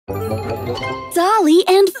Dolly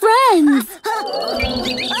and Friends!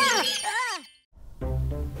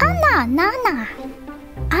 Anna, Nana.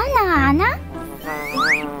 Anna, Anna.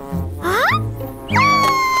 Huh?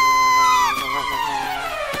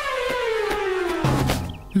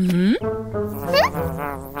 Hmm?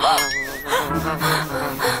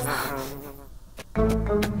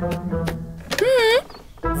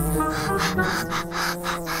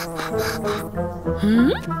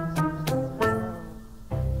 Hmm?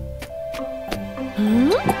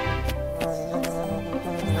 Hmm?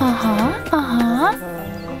 Uh-huh, uh-huh.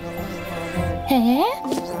 Eh?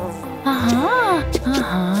 Uh-huh,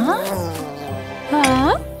 uh-huh.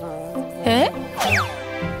 Huh? Eh?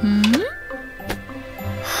 Hmm?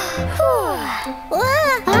 Huh? What?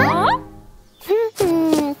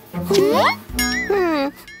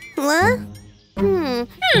 Hmm?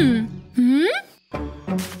 Hmm? Hmm?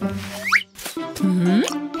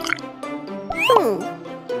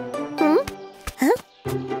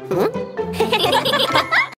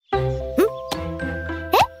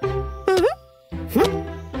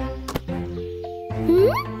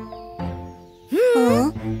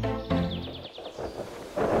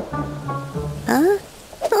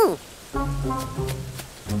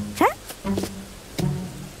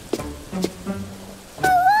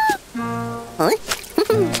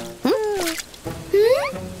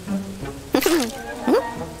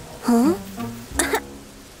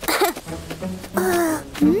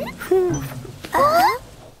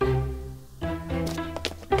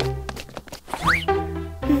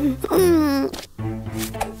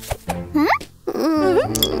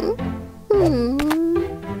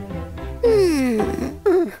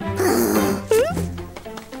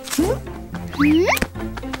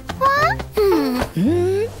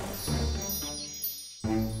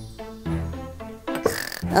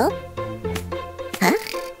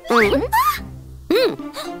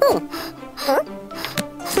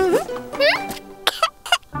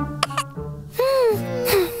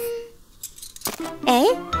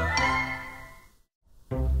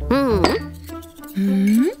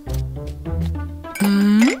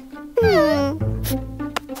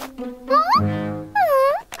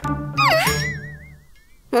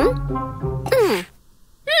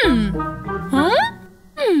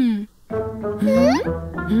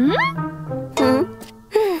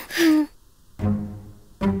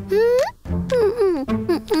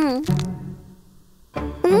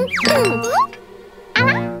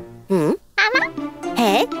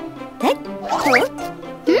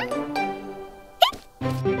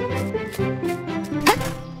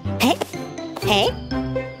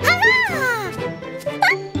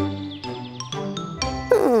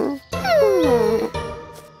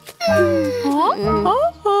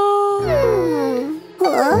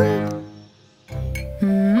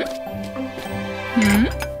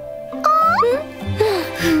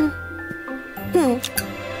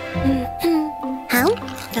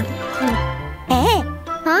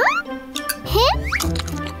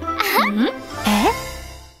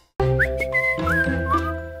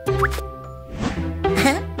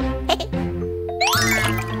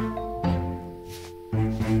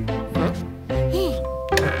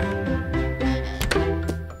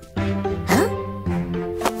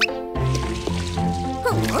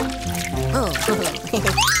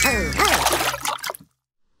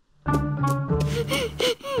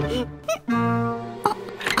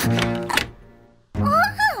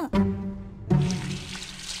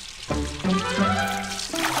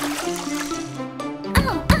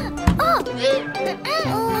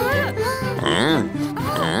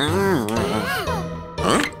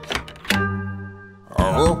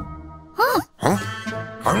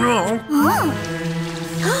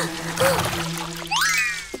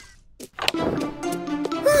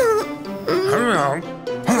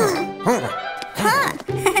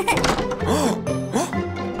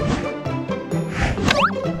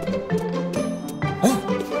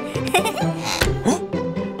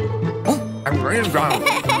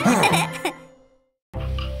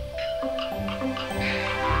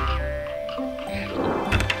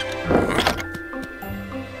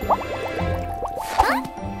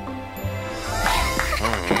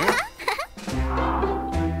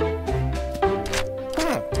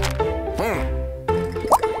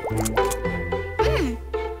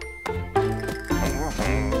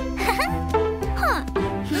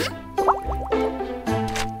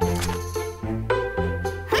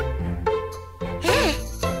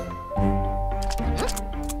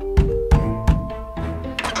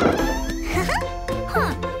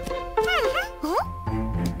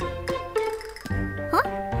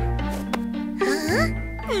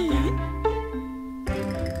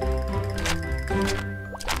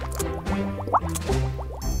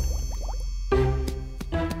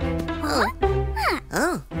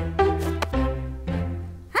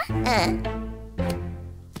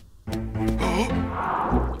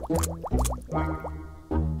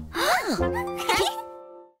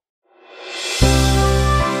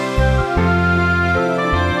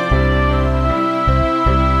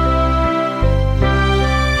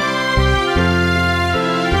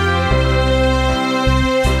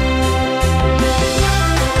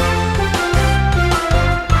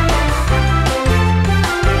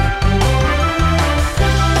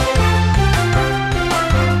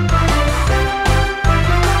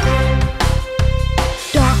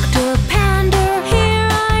 Dr. Panda, here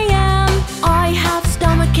I am. I have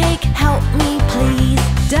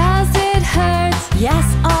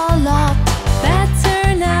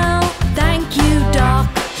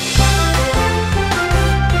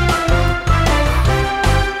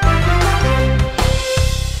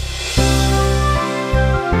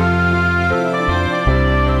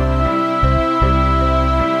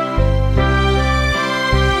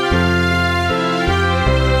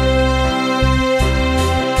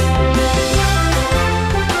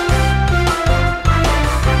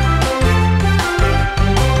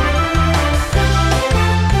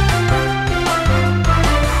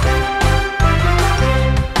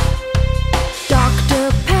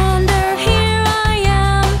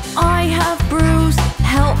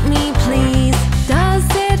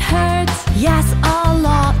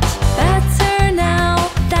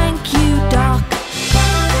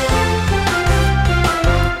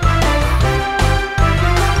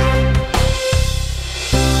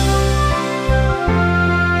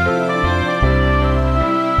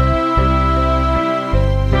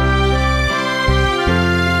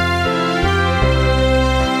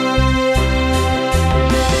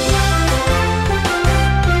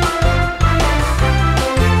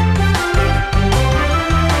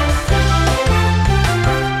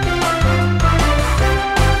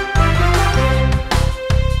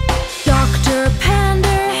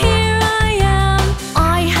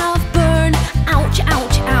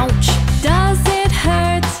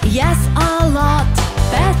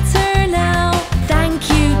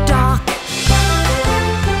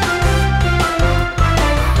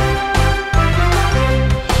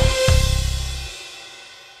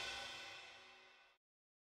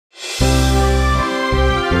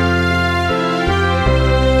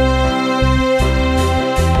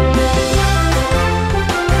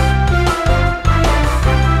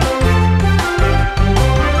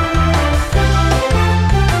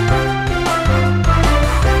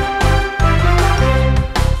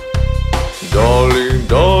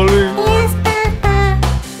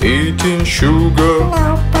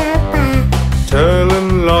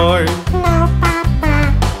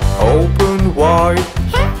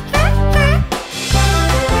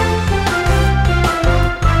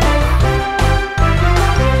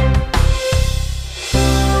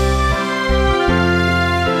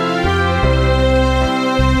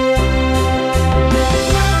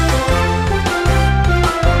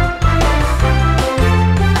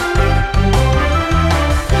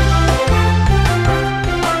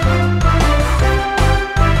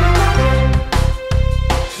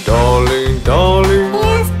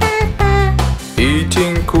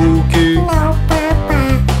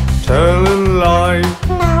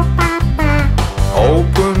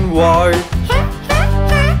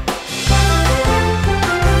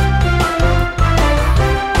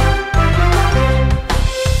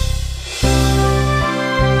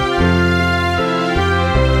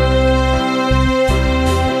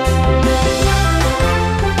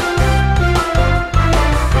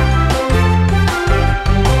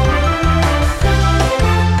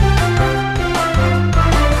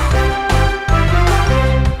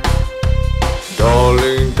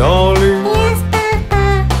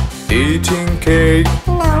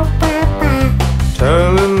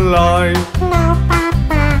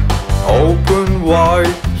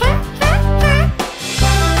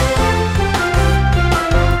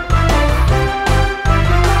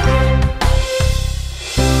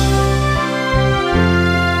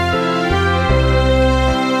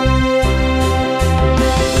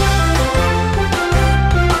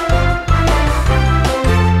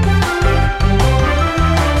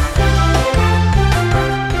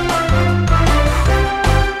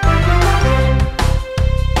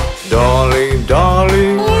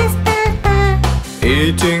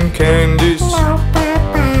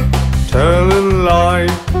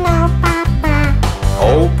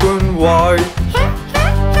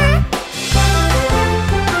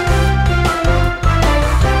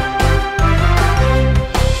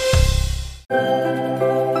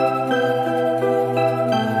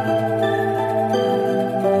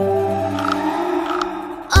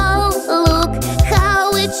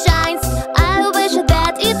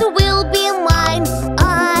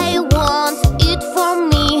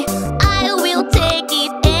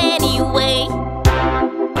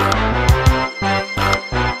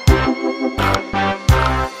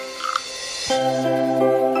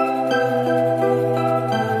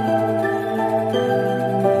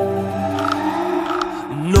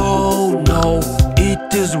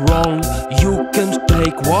is wrong. You can't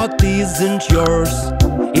take what isn't yours.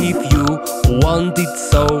 If you want it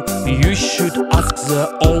so, you should ask the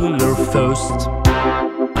owner first.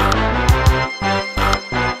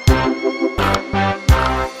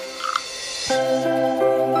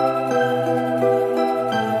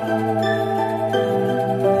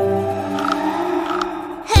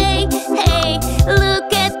 Hey, hey,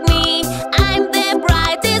 look at me. I'm the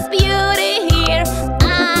brightest beauty here.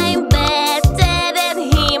 I'm better than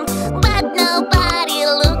him, but nobody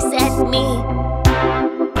looks at me.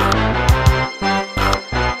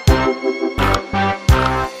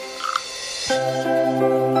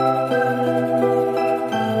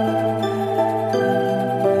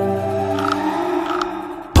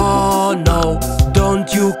 Oh no,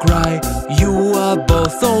 don't you cry. You are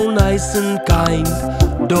both so nice and kind.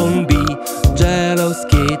 Don't be jealous,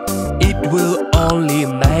 kid. It will only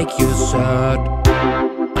make you sad.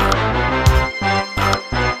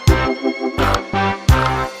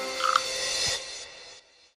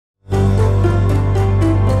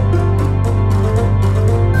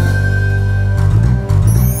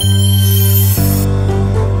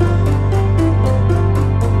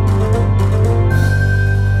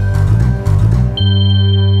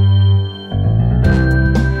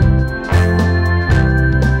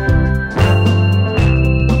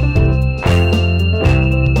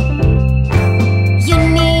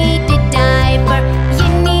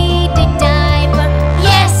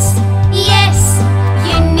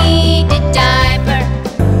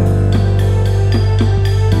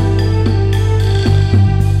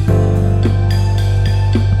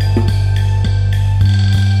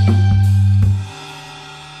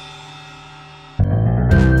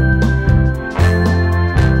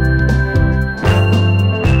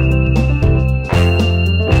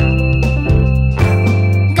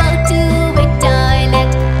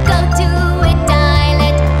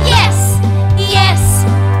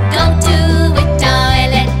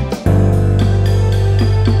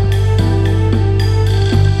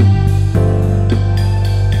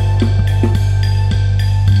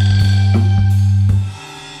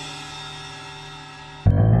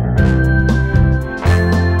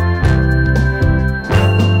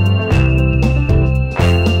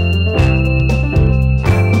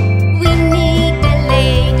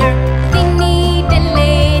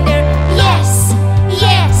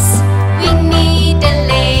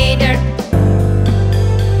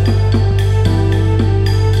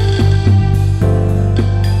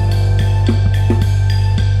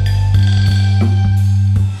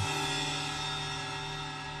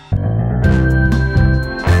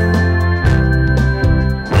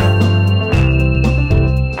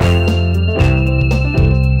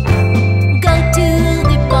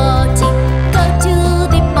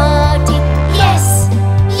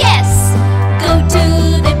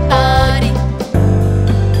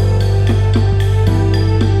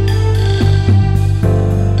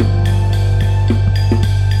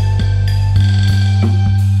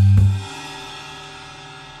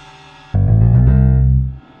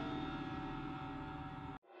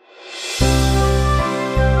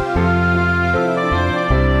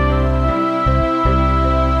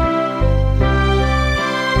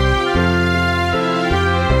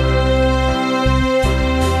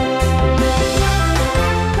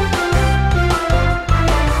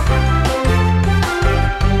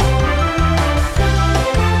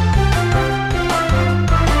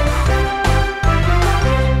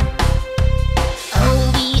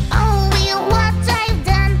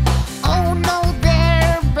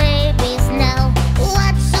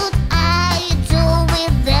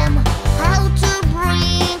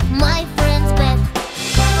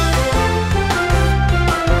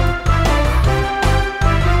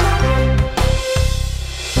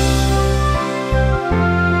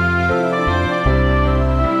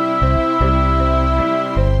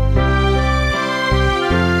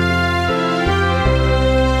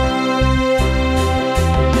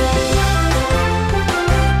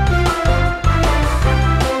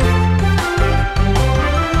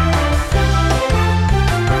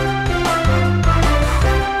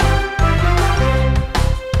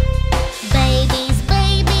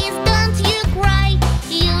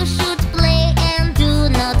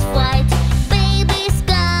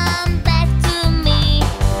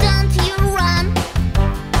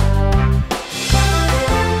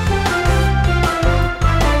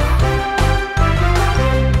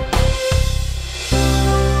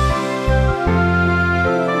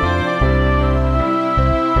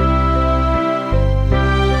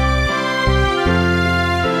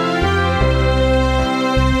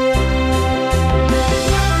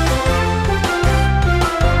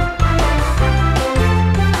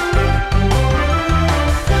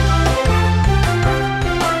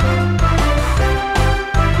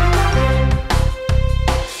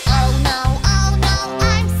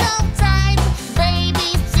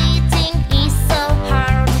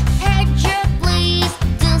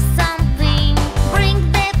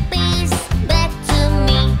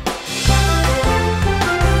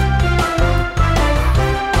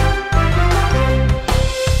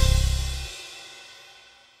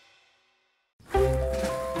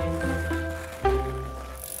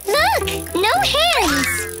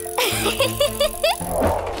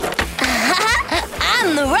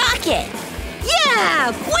 I'm the rocket! Yeah!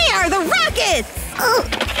 We are the Rockets!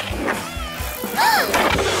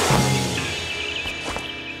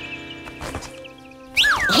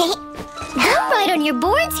 Don't ride on your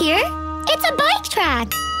boards here. It's a bike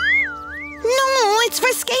track. No, it's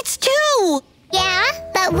for skates too! Yeah,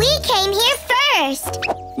 but we came here first.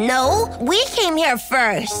 No, we came here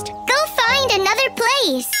first. Go find another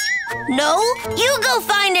place. No, you go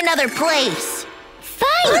find another place.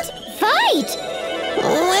 Fight! Fight!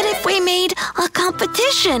 What if we made a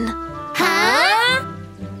competition? Huh?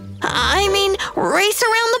 I mean, race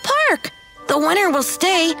around the park. The winner will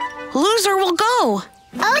stay, loser will go.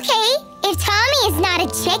 Okay, if Tommy is not a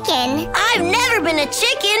chicken. I've never been a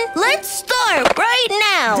chicken. Let's start right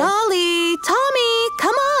now. Dolly, Tommy,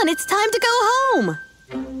 come on, it's time to go home.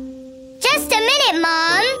 Just a minute,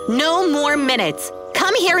 Mom. No more minutes.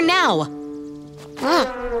 Come here now.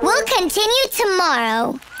 We'll continue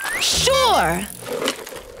tomorrow. Sure.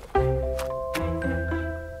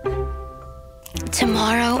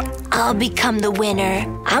 Tomorrow, I'll become the winner.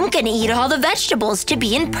 I'm gonna eat all the vegetables to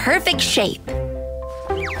be in perfect shape.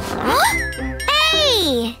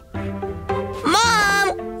 Hey!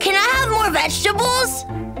 Mom, can I have more vegetables?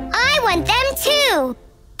 I want them too.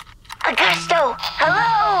 Augusto,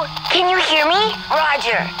 hello? Can you hear me?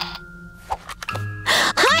 Roger.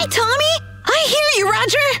 Hi, Tommy. I hear you,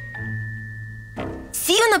 Roger.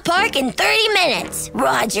 See you in the park in 30 minutes.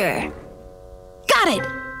 Roger. Got it.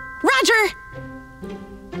 Roger.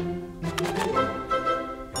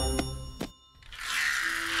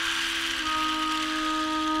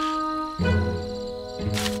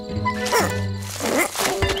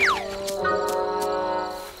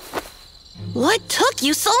 What took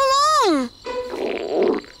you so long?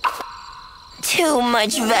 Too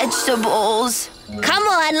much vegetables. Come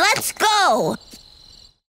on, let's go.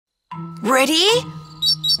 Ready?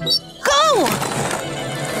 Go!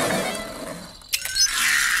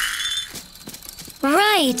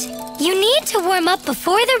 Right. You need to warm up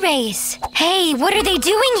before the race. Hey, what are they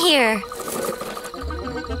doing here?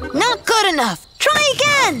 Not good enough. Try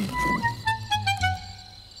again.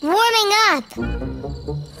 Warming up.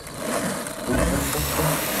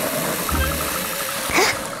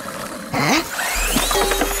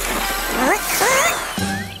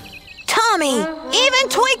 Tommy, even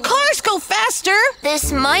toy cars go faster.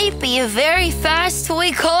 This might be a very fast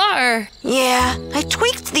toy car. Yeah, I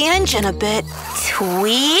tweaked the engine a bit.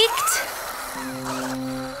 Tweaked?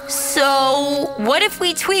 So, what if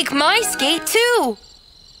we tweak my skate too?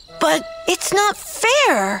 But it's not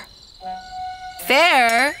fair.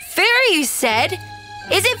 Fair? Fair, you said?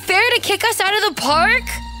 Is it fair to kick us out of the park?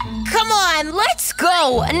 Come on, let's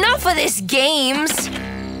go. Enough of this games.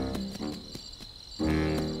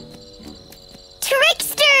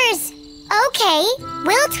 Tricksters! Okay,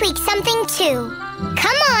 we'll tweak something too.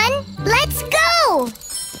 Come on, let's go!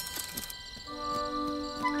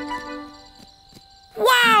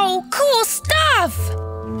 Wow, cool stuff!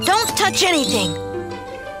 Don't touch anything.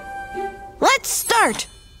 Let's start.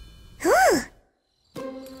 Oh,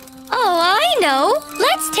 I know.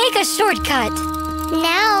 Let's take a shortcut.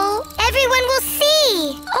 Now, everyone will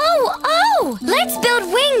see. Oh! Let's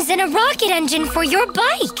build wings and a rocket engine for your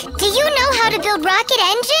bike. Do you know how to build rocket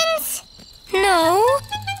engines? No.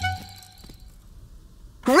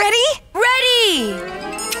 Ready? Ready!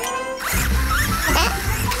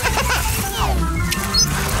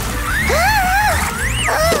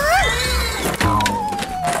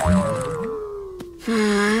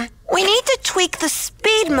 We need to tweak the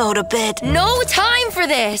speed mode a bit. No time for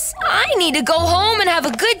this. I need to go home and have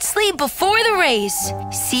a good sleep before the race.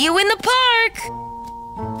 See you in the park.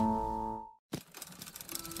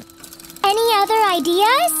 Any other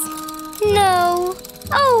ideas? No.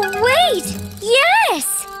 Oh, wait!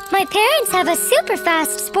 Yes! My parents have a super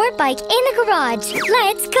fast sport bike in the garage.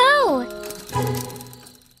 Let's go!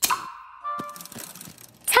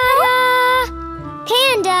 Ta-da!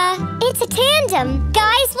 Panda, it's a tandem.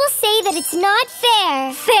 Guys will say that it's not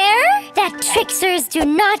fair. Fair? That tricksters do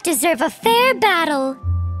not deserve a fair battle.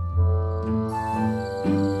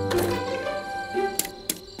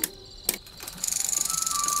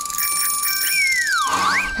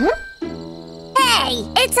 Hey,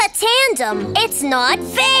 it's a tandem. It's not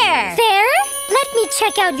fair. Fair? Let me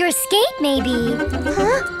check out your skate, maybe.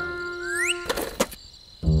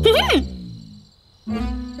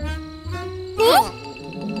 Huh?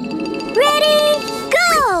 Ready,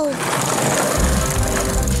 go!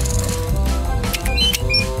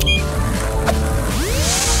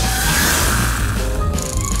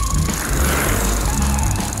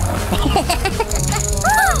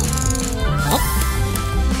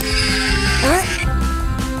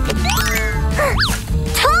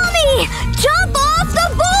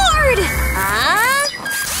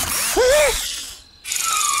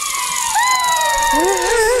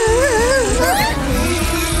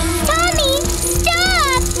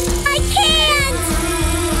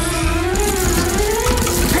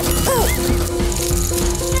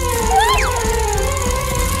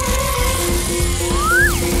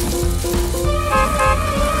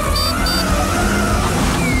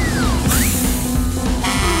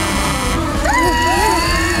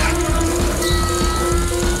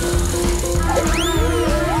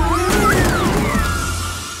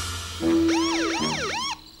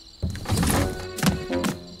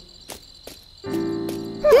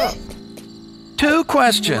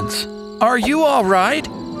 questions. Are you all right?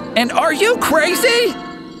 And are you crazy?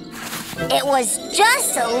 It was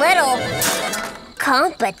just a little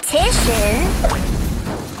competition.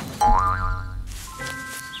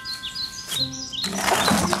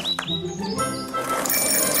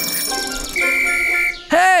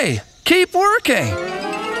 Hey, keep working.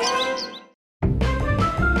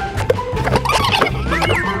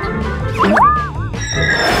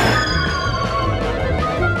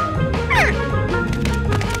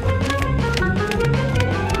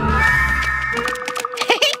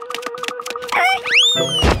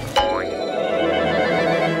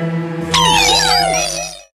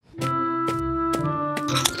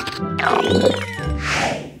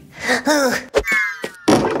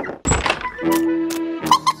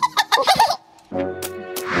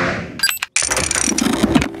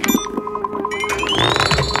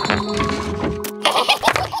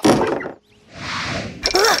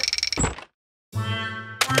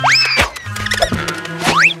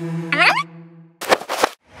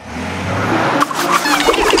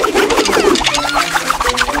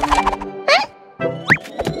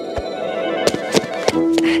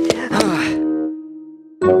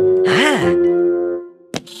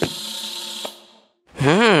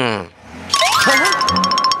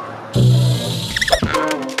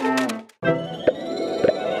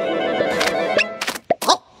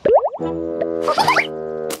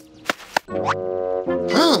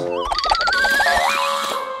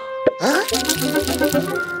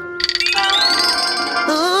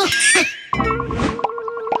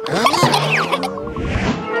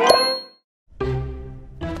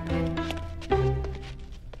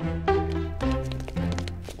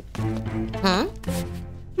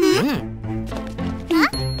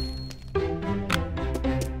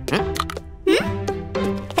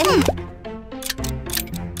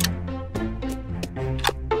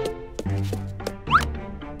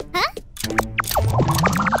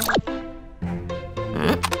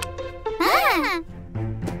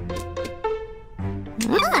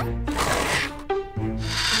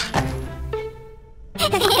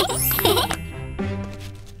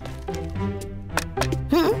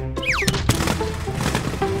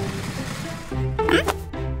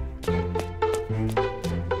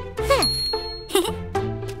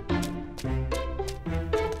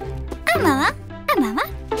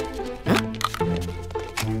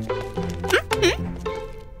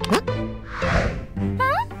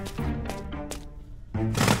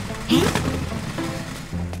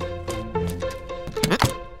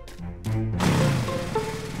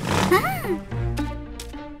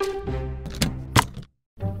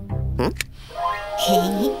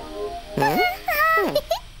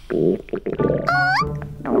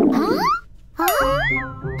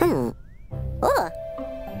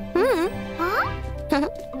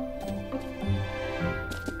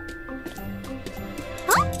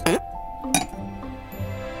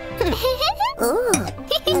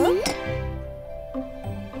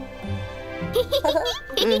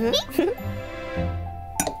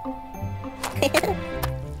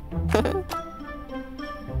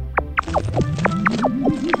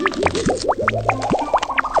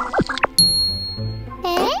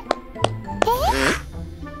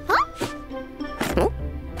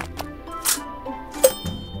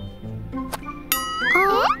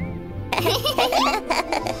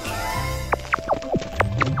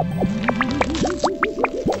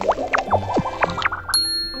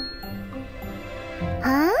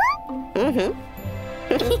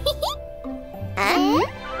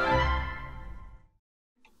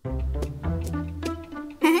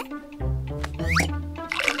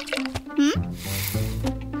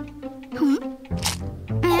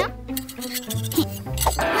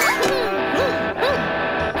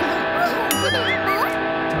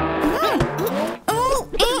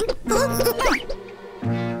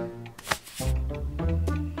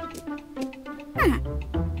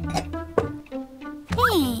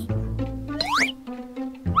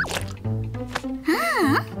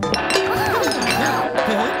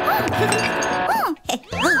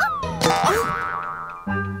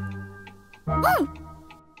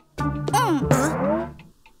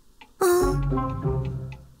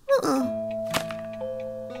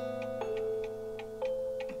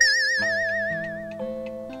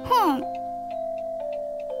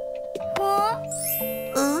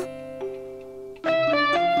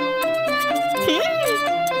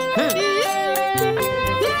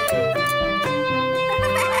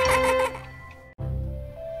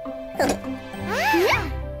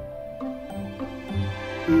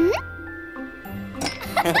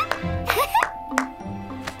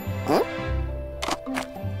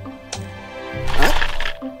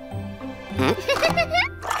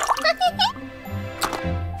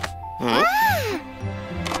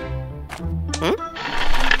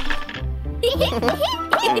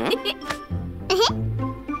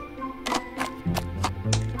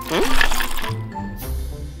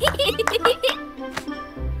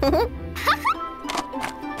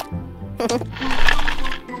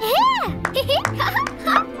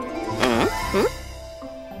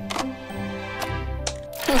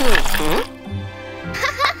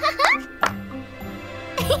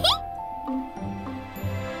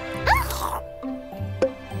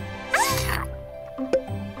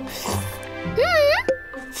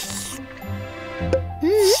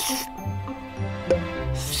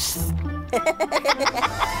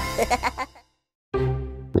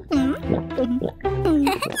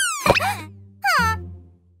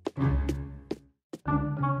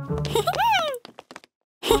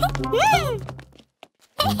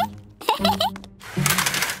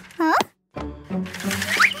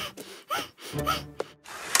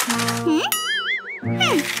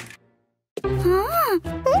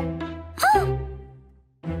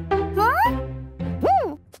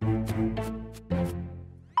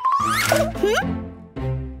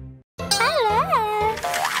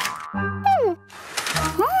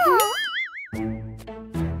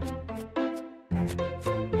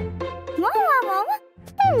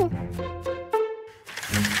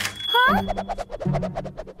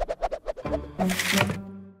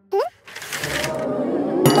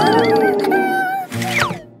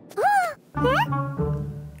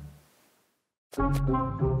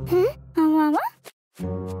 Hmm?